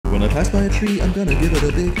When I pass by a tree, I'm gonna give it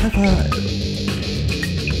a big high five.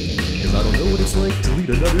 Cause I don't know what it's like to lead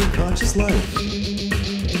another conscious life. Cause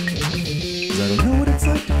I don't know what it's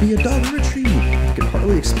like to be a dog or a tree. I can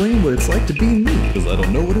hardly explain what it's like to be me. Cause I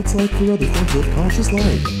don't know what it's like for other forms of conscious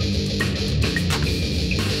life.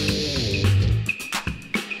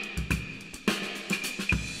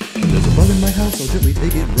 There's a bug in my house, I'll gently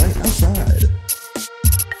take it right outside.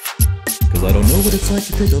 Cause I don't know what it's like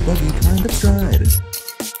to take a buggy kind of stride.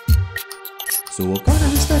 So I'll garner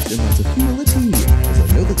respect and lots of humility, cause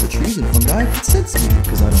I know that the trees and fungi can sense me.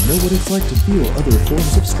 Cause I don't know what it's like to feel other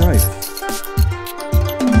forms of strife.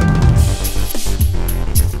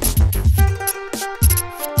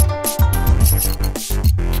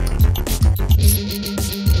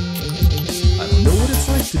 I don't know what it's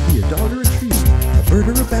like to be a dog or a tree, a bird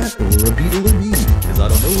or a bat or a beetle or bee. Cause I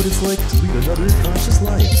don't know what it's like to lead another conscious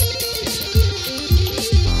life.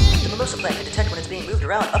 The plant can detect when it's being moved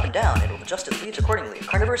around up and down and will adjust its leaves accordingly.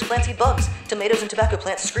 Carnivorous plants eat bugs. Tomatoes and tobacco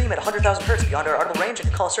plants scream at 100,000 hertz beyond our audible range and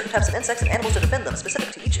can cause certain types of insects and animals to defend them,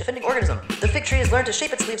 specific to each offending organism. The fig tree has learned to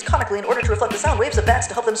shape its leaves conically in order to reflect the sound waves of bats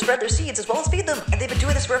to help them spread their seeds as well as feed them. And they've been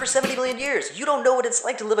doing this for over 70 million years. You don't know what it's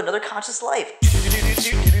like to live another conscious life. So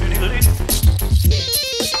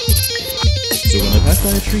when I pass by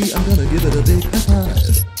a tree, I'm gonna give it a big high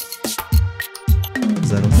five.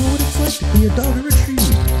 Cause I don't know what it's like to be a dog or a tree.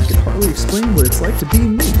 I can hardly explain what it's like to be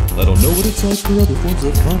me. I don't know what it's like for other forms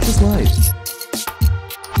of conscious life.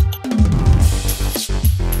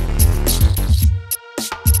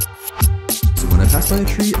 So when I pass by a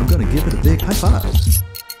tree, I'm gonna give it a big high five.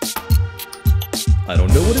 I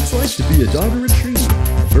don't know what it's like to be a dog or a tree,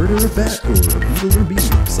 a bird or a bat or a beetle or bee.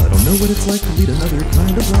 Cause I don't know what it's like to lead another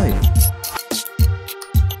kind of life.